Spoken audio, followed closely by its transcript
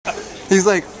He's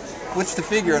like, what's the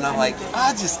figure? And I'm like,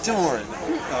 just torn.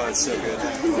 Oh, it's so good.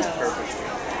 It's perfect.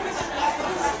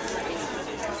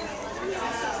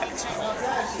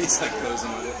 He's like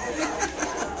posing with it.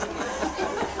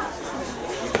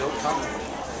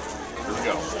 Here we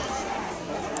go.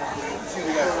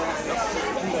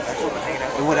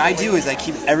 And what I do is I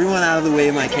keep everyone out of the way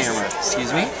of my camera.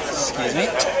 Excuse me? Excuse me?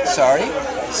 Sorry?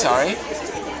 Sorry?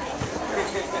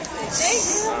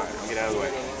 Get out of the way.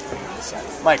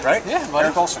 Mike, right? Yeah, buddy.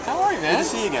 Eric Olson. How are you, man? Good to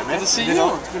see you again, man. Good to see you.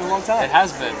 It's been a long time. It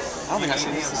has been. I don't think I've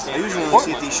seen you since I usually only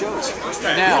see at these shows.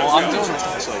 Now, I'm doing it.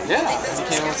 Yeah, you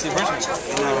came over to see Bridgman.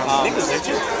 Nick was there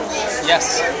too.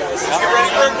 Yes. Get ready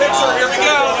for a picture. Here we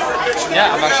go.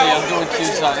 Yeah, I'm doing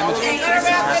Q's imaging.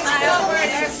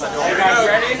 Hey guys,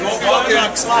 ready?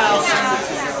 Smile.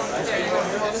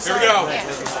 Here we go.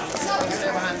 Here we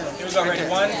go. Ready?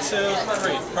 1, 2, 3.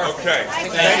 Okay.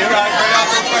 Thank you. Right out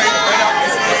the way. Right out the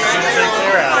way. Go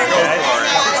for it.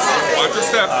 Watch your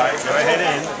step. All right, go ahead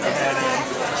in.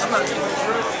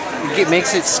 It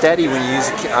makes it steady when you use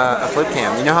a flip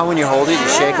cam. You know how when you hold it, you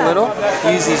shake a little?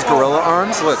 You use these gorilla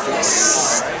arms. Look, it's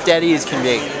steady as can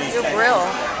be. You're a grill.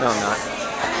 No, I'm not.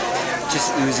 It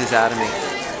just oozes out of me.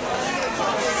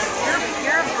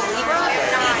 You're a believer?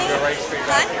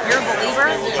 What? You're a believer?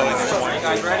 You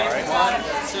guys ready? 1,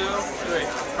 2, 3.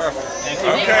 Perfect. Thank you.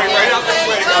 Okay, right out this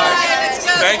way, guys.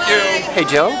 Thank you. Hey,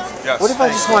 Joe? Yes. What if I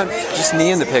just want just me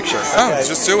in the picture? Oh,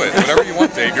 just do it. Whatever you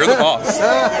want, Dave. You're the boss.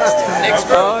 Next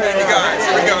group. Oh, yeah. You guys.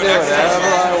 Here we go. Next Whatever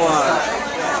I want.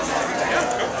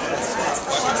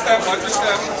 Watch your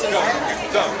step.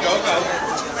 Go. Go.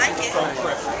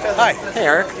 Hi. Hey,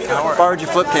 Eric. Borrowed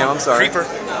your flip cam. I'm sorry. Creeper.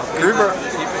 Creeper.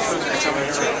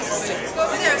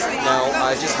 No,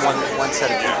 just one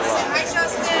set of people up.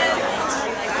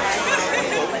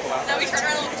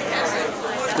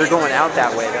 They're going out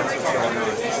that way. That's what's going on.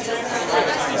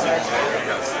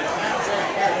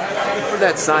 Where'd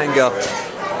that sign go?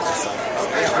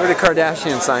 Where'd the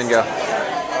Kardashian sign go?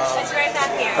 It's right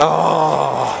back here.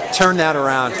 Oh, turn that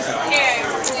around.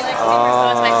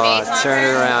 Oh, turn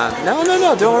it around. No,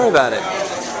 don't worry about it.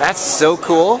 That's so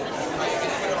cool.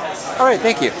 All right,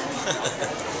 thank you.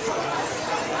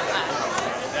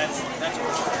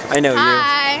 I know you.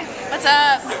 Hi. What's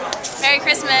up? Merry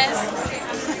Christmas.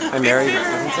 I'm married.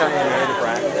 Let me tell you, I'm married to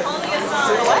Brad.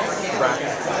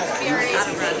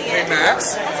 Hey,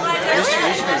 Max. You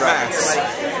should be Max.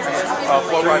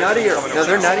 They're nuttier. No,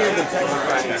 they're nuttier than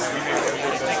Texas.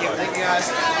 Thank you, guys.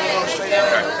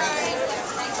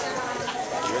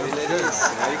 It is.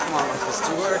 Now you come on with this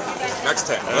tour. Next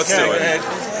time. Let's do it. Okay,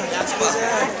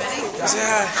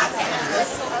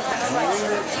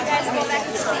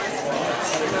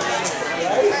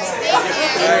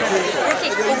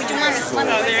 well, would you mind?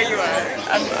 Oh, there you are.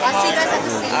 I'll see you guys at the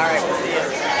scene. All right, we'll see you.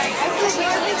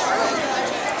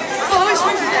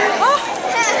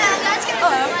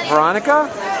 Veronica?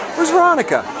 Where's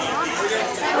Veronica?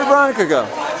 Where'd Veronica go?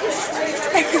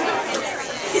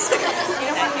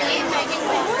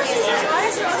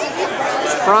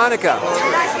 Veronica.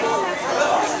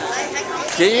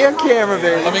 Get your camera,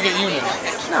 baby. Let me get you now.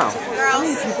 No. How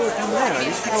many people are coming in? Are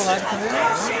these people allowed to come in? No.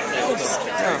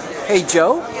 Hey,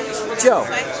 Joe? Joe.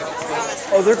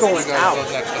 Oh, they're going out.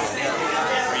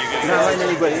 You're not letting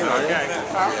anybody in, are you?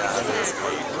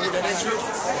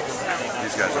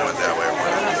 These guys went that way.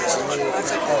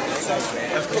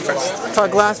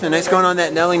 Todd Glassman, nice going on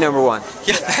that Nelly #1.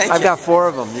 Yeah, thank you. I've got 4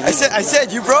 of them. I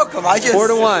said you broke them.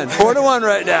 4-1. 4-1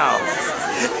 right now.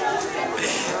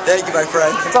 Thank you, my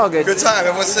friend. It's all good. Good time.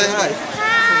 Everyone say hi.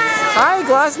 Hi,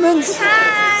 Glassmans.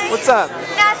 Hi. What's up?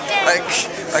 Nothing.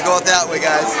 I go out that way,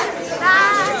 guys.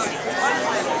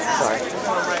 Sorry.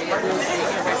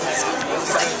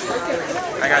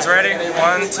 All right, guys, ready?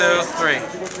 1, 2, 3.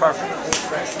 Perfect.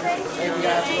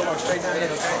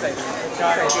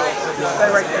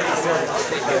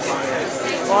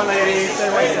 Come on, ladies. Stay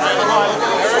right there. Come on.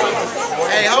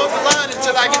 Hey, hold the line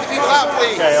until I get the people out,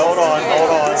 please. Okay, hold on.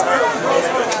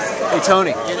 Hey,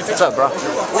 Tony. What's up, bro?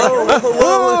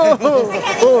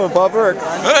 Whoa, Bob Burke.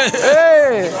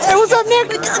 Hey, what's up,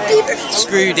 Nick?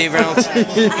 Screw you, Dave Reynolds. I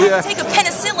had to take a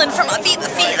penicillin from a Viva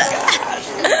Fita.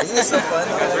 Isn't this so fun?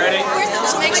 Ready?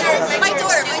 Just make sure. My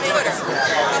daughter.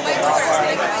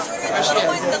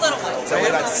 The little one. So we're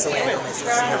about to Selena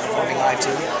performing live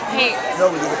too. Hey. No,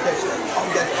 we need a picture.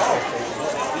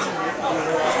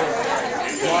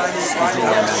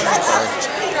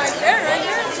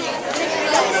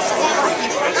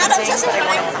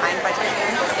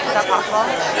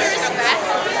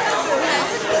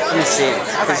 Let me see.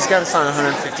 Because he's got us on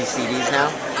 150 CDs now.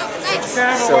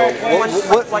 So,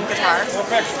 what one guitar.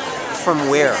 from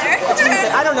where?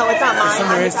 I don't know. It's not mine. From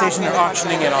the radio station, they're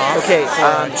auctioning it off. Okay,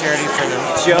 for charity for the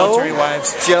Joe. military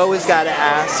wives. Joe has got to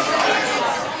ask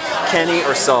Kenny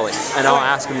or Sully, and I'll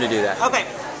ask him to do that. Okay.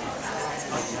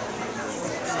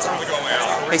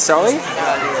 Hey, Sully?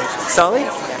 Sully?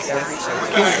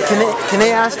 Can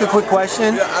they ask a quick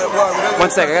question? 1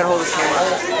 second, I gotta hold this camera.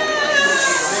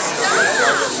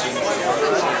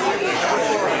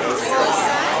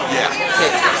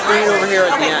 Okay, bring it over here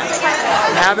at the end.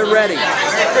 Have it ready.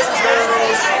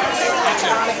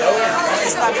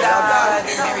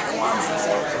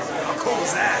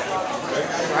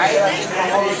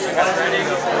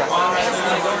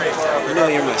 You know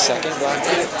you're my second black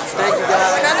tip. Thank you,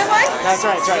 guys. Another one? That's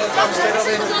right, that's right.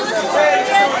 Wait.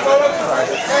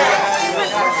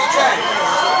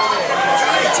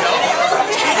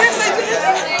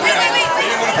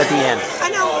 At the end. I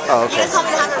know. Oh, okay. You just told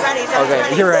me to have it ready. So Okay,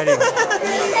 you're ready. I'm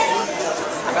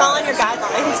following your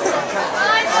guidelines.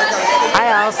 Hi,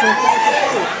 Allison.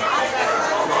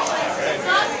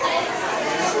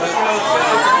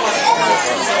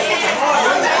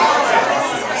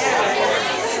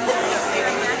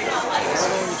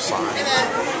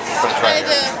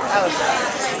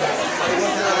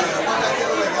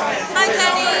 Hi,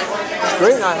 Kenny. It's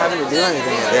great not having to do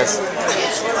anything with this.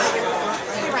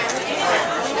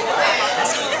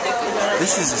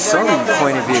 This is a Sully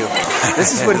point of view.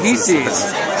 This is what he sees.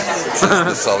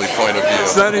 The Sully point of view.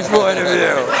 Sully's point of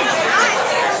view.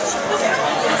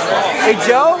 Hey,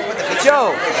 Joe?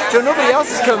 Joe, nobody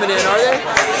else is coming in, are they?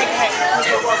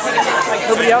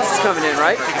 Nobody else is coming in,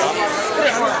 right?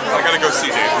 I gotta go see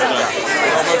Dave.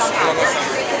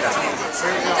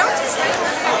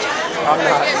 I'm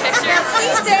not.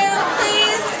 Please do,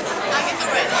 please.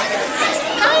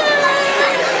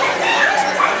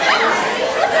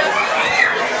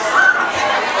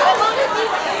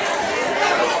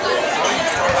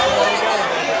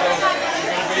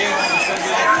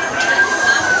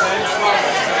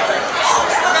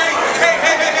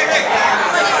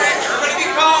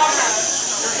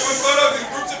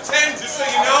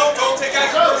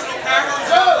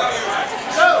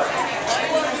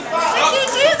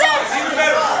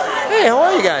 Hey, how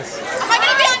are you guys?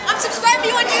 I'm subscribed to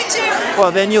you on YouTube. Well,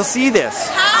 then you'll see this.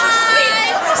 Hi.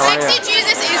 Sexy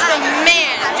Jesus is the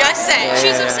man. Just saying. Yeah,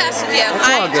 She's yeah, obsessed yeah. with you. It's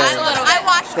all good. I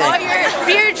watched all your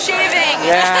beard shaving.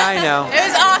 Yeah, I know. It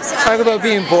was awesome. Talk about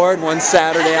being bored one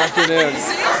Saturday afternoon.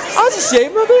 I'll just shave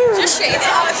my beard. Just shave it.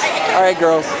 All right,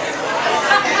 girls.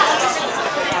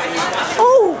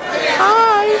 Oh,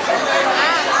 hi.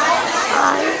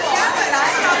 Hi.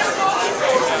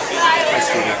 Hi,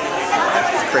 sweetie.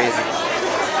 It's crazy.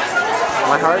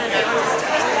 My heart? Yeah,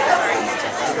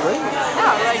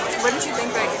 like, wouldn't you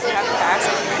think that you have the bags?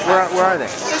 Where are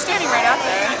they? They're standing right out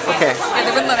there. Okay. Yeah,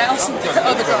 they wouldn't let us.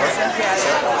 Oh, the girls.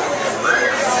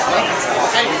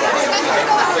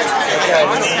 Yeah.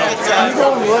 Can you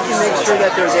go and look and make sure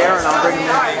that there's air and I'll bring them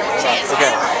in?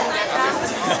 Okay.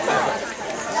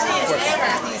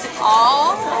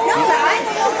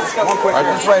 Right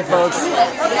this way, folks.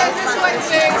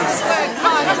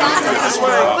 This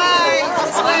way.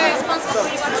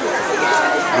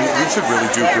 We should really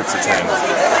do groups of 10.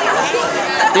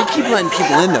 They keep letting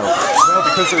people in, though. No,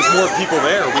 because there's more people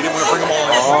there. We didn't want to bring them all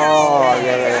in. Oh,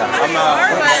 yeah. I'm not.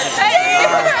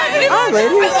 Hi,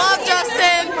 lady. I love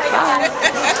Justin.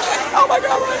 Oh my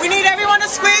God. We need everyone to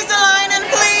squeeze the line in,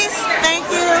 please. Thank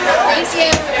you. Thank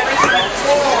you.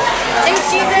 Thanks,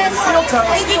 Jesus.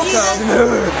 Thank you, Jesus.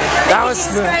 Smooth. That was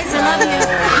smooth. Christ, I love you.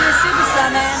 You're a superstar,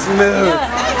 man. Smooth.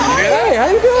 Hey, how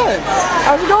you doing?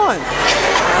 How's it going?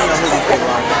 I don't know who these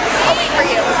people are. I'll wait for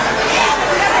you.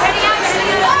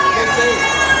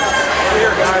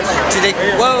 Did they?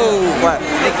 Whoa! What?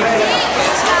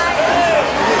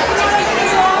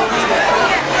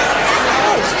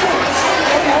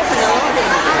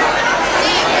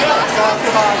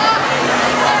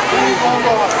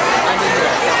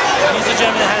 He's the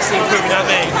gentleman that has to improve, not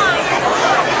me.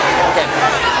 Okay.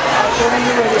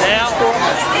 Now?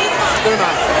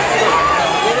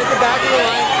 Get at the back of the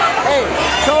line. Hey,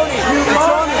 Tony,